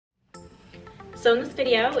So in this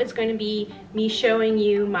video, it's going to be me showing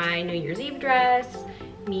you my New Year's Eve dress,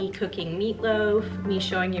 me cooking meatloaf, me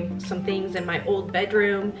showing you some things in my old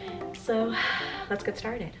bedroom. So let's get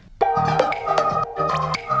started.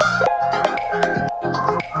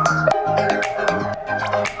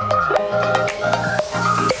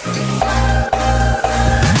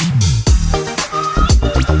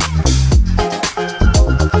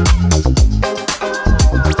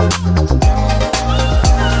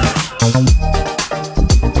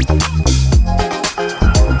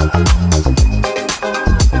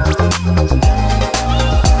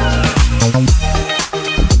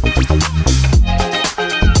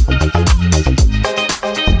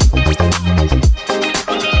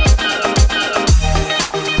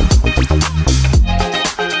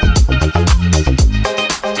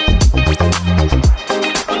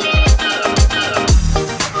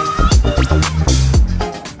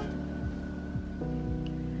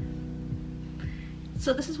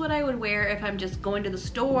 So this is what I would wear if I'm just going to the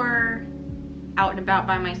store, out and about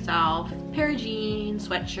by myself. Pair of jeans,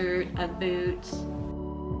 sweatshirt, Ugg boots.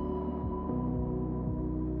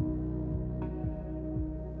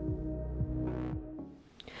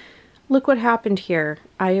 Look what happened here.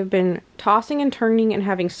 I have been tossing and turning and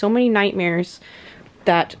having so many nightmares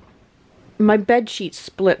that my bed sheets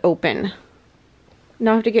split open.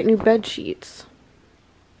 Now I have to get new bed sheets.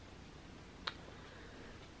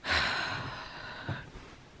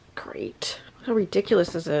 Great. How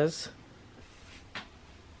ridiculous this is.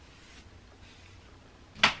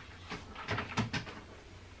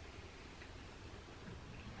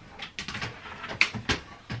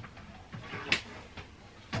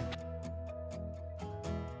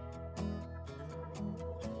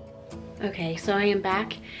 Okay, so I am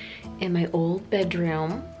back in my old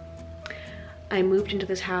bedroom. I moved into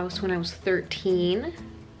this house when I was 13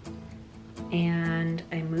 and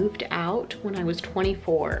I moved out when I was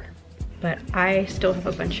 24. But I still have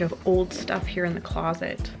a bunch of old stuff here in the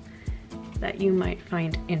closet that you might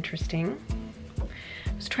find interesting.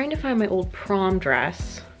 I was trying to find my old prom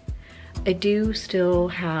dress. I do still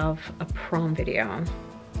have a prom video.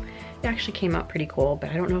 It actually came out pretty cool,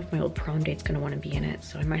 but I don't know if my old prom date's gonna wanna be in it,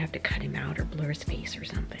 so I might have to cut him out or blur his face or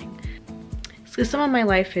something. So some of my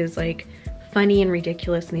life is like funny and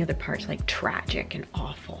ridiculous, and the other part's like tragic and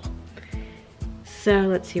awful. So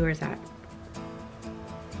let's see, where's that?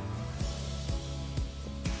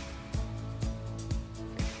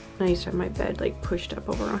 I used to have my bed like pushed up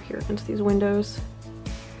over here against these windows,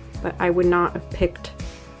 but I would not have picked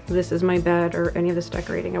this as my bed or any of this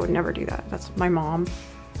decorating. I would never do that. That's my mom.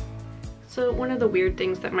 So one of the weird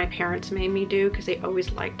things that my parents made me do, because they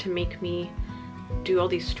always liked to make me do all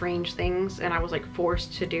these strange things and I was like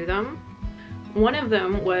forced to do them. One of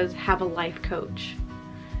them was have a life coach.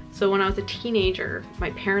 So when I was a teenager,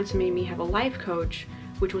 my parents made me have a life coach,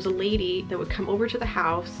 which was a lady that would come over to the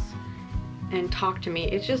house and talk to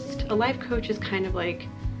me. It's just, a life coach is kind of like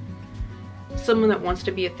someone that wants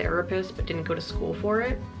to be a therapist but didn't go to school for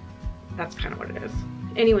it. That's kind of what it is.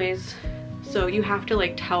 Anyways, so you have to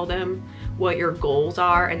like tell them what your goals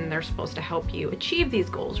are and then they're supposed to help you achieve these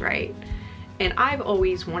goals, right? And I've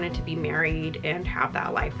always wanted to be married and have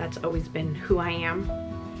that life. That's always been who I am.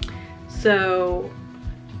 So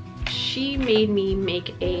she made me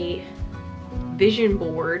make a vision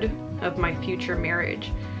board of my future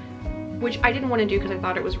marriage, which I didn't want to do because I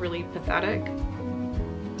thought it was really pathetic.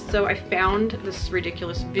 So I found this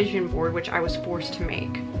ridiculous vision board, which I was forced to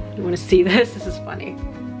make. You want to see this? This is funny.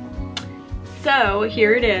 So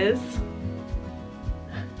here it is.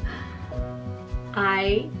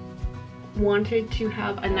 I wanted to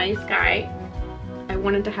have a nice guy. I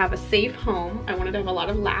wanted to have a safe home. I wanted to have a lot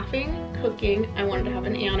of laughing, cooking. I wanted to have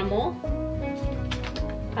an animal.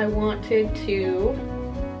 I wanted to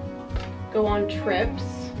go on trips,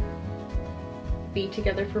 be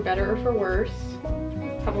together for better or for worse,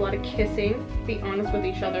 have a lot of kissing, be honest with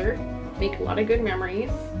each other, make a lot of good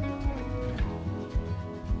memories.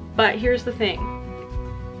 But here's the thing.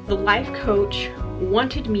 The life coach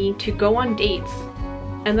wanted me to go on dates,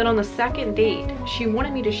 and then on the second date, she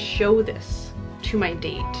wanted me to show this to my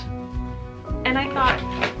date. And I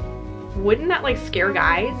thought, wouldn't that like scare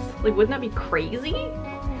guys? Like, wouldn't that be crazy?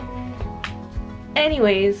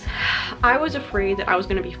 Anyways, I was afraid that I was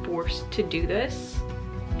gonna be forced to do this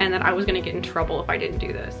and that I was gonna get in trouble if I didn't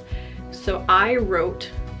do this. So I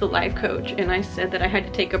wrote the life coach and I said that I had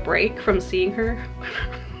to take a break from seeing her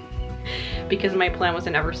because my plan was to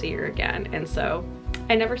never see her again. And so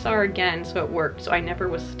I never saw her again, so it worked. So I never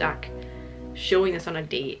was stuck showing this on a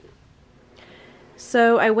date.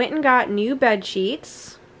 So I went and got new bed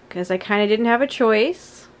sheets because I kind of didn't have a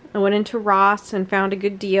choice. I went into Ross and found a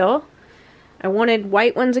good deal. I wanted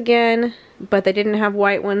white ones again, but they didn't have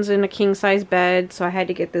white ones in a king size bed, so I had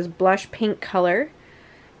to get this blush pink color,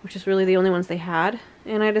 which is really the only ones they had.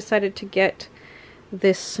 And I decided to get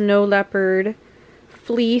this snow leopard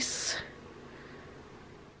fleece.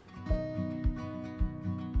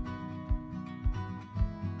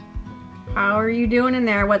 How are you doing in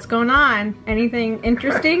there? What's going on? Anything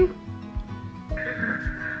interesting?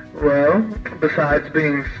 Well, besides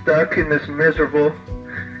being stuck in this miserable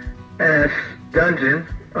ass dungeon,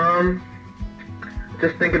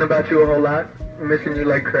 just thinking about you a whole lot, missing you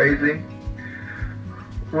like crazy,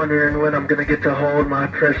 wondering when I'm gonna get to hold my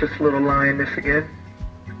precious little lioness again.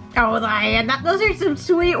 Oh, lion, those are some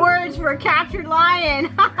sweet words for a captured lion.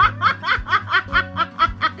 Oh,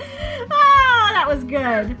 that was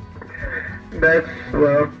good. That's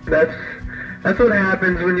what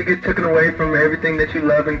happens when you get taken away from everything that you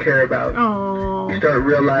love and care about. Oh. You start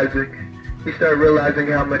realizing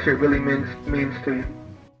how much it really means to you.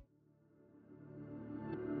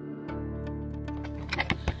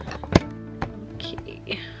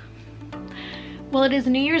 Okay. Well, it is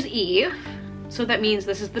New Year's Eve, so that means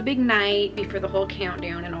this is the big night before the whole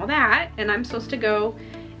countdown and all that, and I'm supposed to go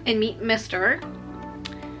and meet Mr.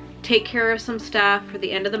 take care of some stuff for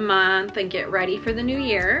the end of the month and get ready for the new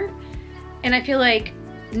year. And I feel like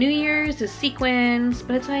New Year's is sequins,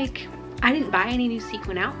 but it's like I didn't buy any new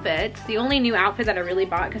sequin outfits. The only new outfit that I really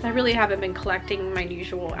bought, because I really haven't been collecting my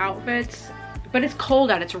usual outfits, but it's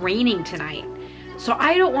cold out, it's raining tonight. So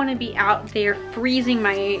I don't want to be out there freezing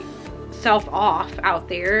myself off out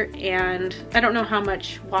there, and I don't know how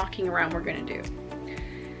much walking around we're gonna do.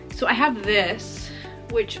 So I have this,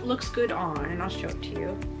 which looks good on, and I'll show it to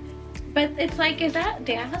you. But it's like, is that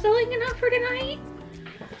dazzling enough for tonight?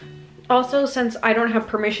 Also, since I don't have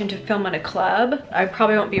permission to film at a club, I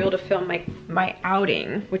probably won't be able to film my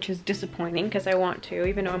outing, which is disappointing because I want to,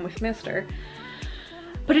 even though I'm with Mr.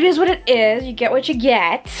 But it is what it is. You get what you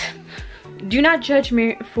get. Do not judge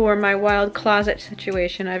me for my wild closet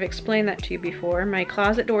situation. I've explained that to you before. My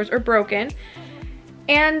closet doors are broken,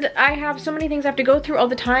 and I have so many things I have to go through all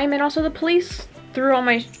the time, and also the police threw all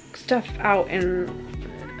my stuff out, and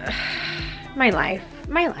my life.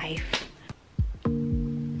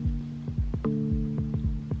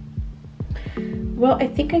 Well, I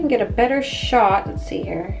think I can get a better shot, let's see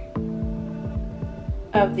here,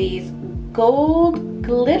 of these gold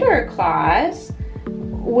glitter claws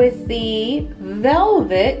with the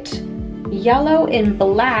velvet yellow and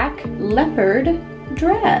black leopard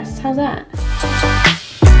dress. How's that?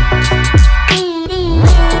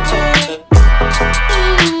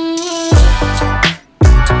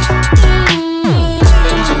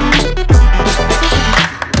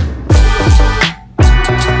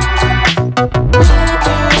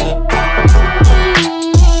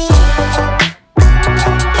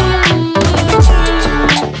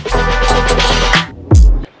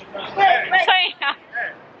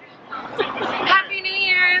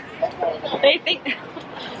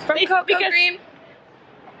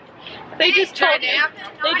 They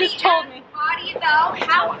just told me. Body though,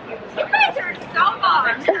 how you guys are so long.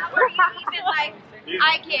 How are you even like?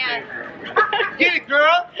 I can't. Get it,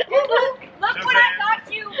 girl. Look what I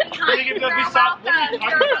got you behind. You're welcome.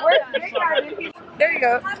 There you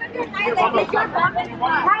go. Have a good night, ladies.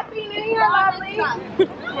 Happy New Year, lovely. You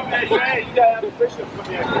gotta have a Christian from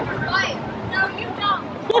here. What? No, you don't.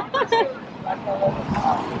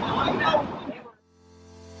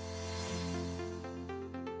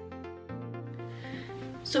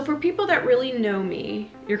 So for people that really know me,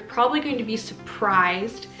 you're probably going to be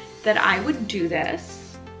surprised that I would do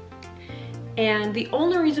this. And the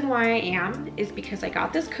only reason why I am is because I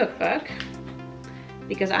got this cookbook,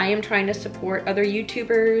 because I am trying to support other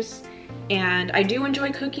YouTubers, and I do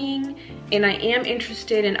enjoy cooking, and I am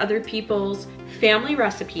interested in other people's family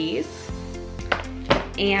recipes.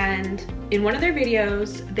 And in one of their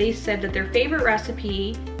videos, they said that their favorite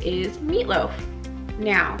recipe is meatloaf.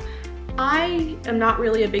 Now, I am not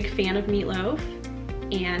really a big fan of meatloaf,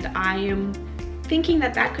 and I am thinking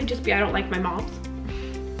that that could just be I don't like my mom's.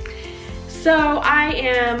 So I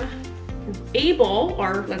am able,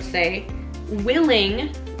 or let's say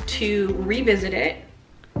willing, to revisit it.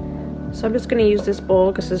 So I'm just gonna use this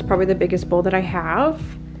bowl because this is probably the biggest bowl that I have.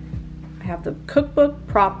 I have the cookbook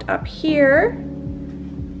propped up here.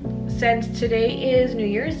 Since today is New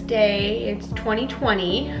Year's Day, it's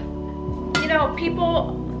 2020. You know,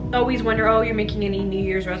 people always wonder, oh, you're making any New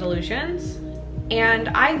Year's resolutions? And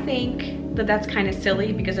I think that that's kind of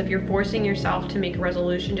silly, because if you're forcing yourself to make a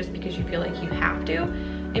resolution just because you feel like you have to,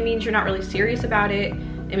 it means you're not really serious about it.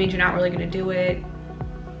 It means you're not really gonna do it.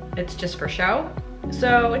 It's just for show.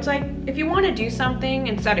 So it's like, if you wanna do something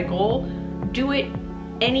and set a goal, do it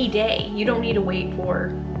any day. You don't need to wait for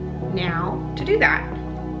now to do that.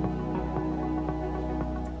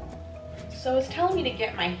 So it's telling me to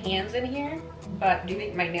get my hands in here, but do you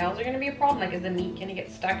think my nails are gonna be a problem? Like, is the meat gonna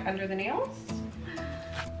get stuck under the nails?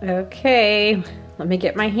 Okay, let me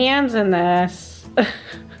get my hands in this. Okay,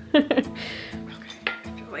 I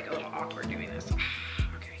feel like a little awkward doing this.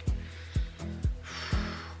 Okay.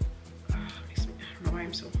 I don't know why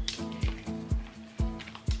I'm so...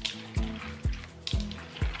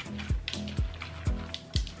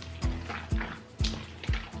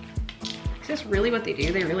 Is this really what they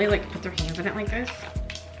do? They really like put their hands in it like this?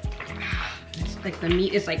 It's like the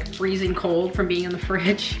meat is like freezing cold from being in the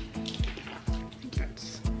fridge. I think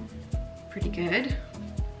that's pretty good.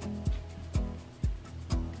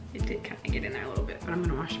 It did kind of get in there a little bit, but I'm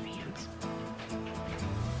gonna wash my hands.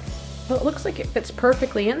 Well, it looks like it fits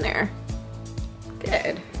perfectly in there.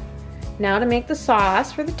 Good. Now to make the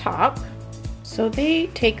sauce for the top. So they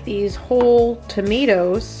take these whole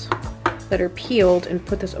tomatoes that are peeled and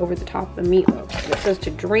put this over the top of the meatloaf. It says to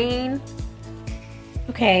drain.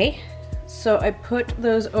 Okay, so I put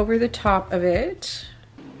those over the top of it.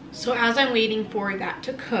 So as I'm waiting for that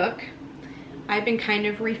to cook, I've been kind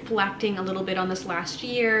of reflecting a little bit on this last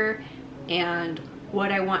year and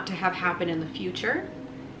what I want to have happen in the future.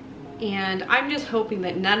 And I'm just hoping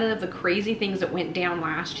that none of the crazy things that went down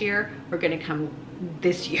last year are gonna come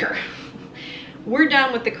this year. We're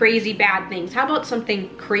done with the crazy bad things. How about something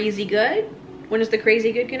crazy good? When is the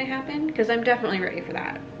crazy good gonna happen? Because I'm definitely ready for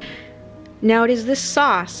that. Now it is this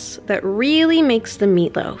sauce that really makes the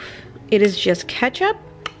meatloaf. It is just ketchup,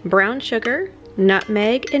 brown sugar,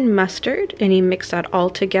 nutmeg, and mustard, and you mix that all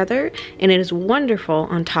together, and it is wonderful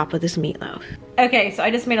on top of this meatloaf. Okay, so I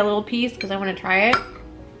just made a little piece because I want to try it.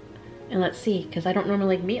 And let's see, because I don't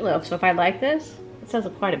normally like meatloaf, so if I like this, it says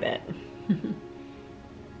quite a bit.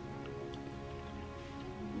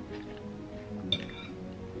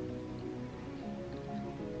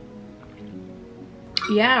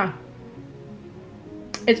 Yeah,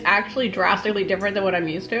 it's actually drastically different than what I'm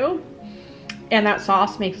used to. And that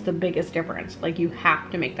sauce makes the biggest difference. Like, you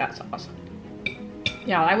have to make that sauce.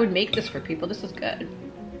 Yeah, I would make this for people. This is good.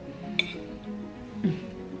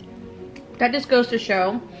 That just goes to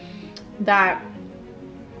show that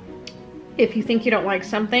if you think you don't like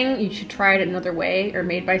something, you should try it another way or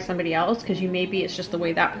made by somebody else, because maybe it's just the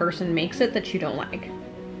way that person makes it that you don't like.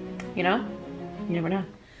 You know? You never know.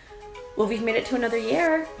 Well, we've made it to another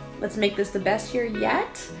year. Let's make this the best year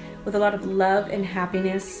yet, with a lot of love and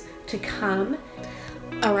happiness to come.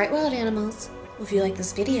 All right, wild animals. If you like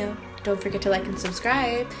this video, don't forget to like and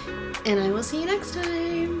subscribe, and I will see you next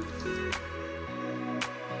time.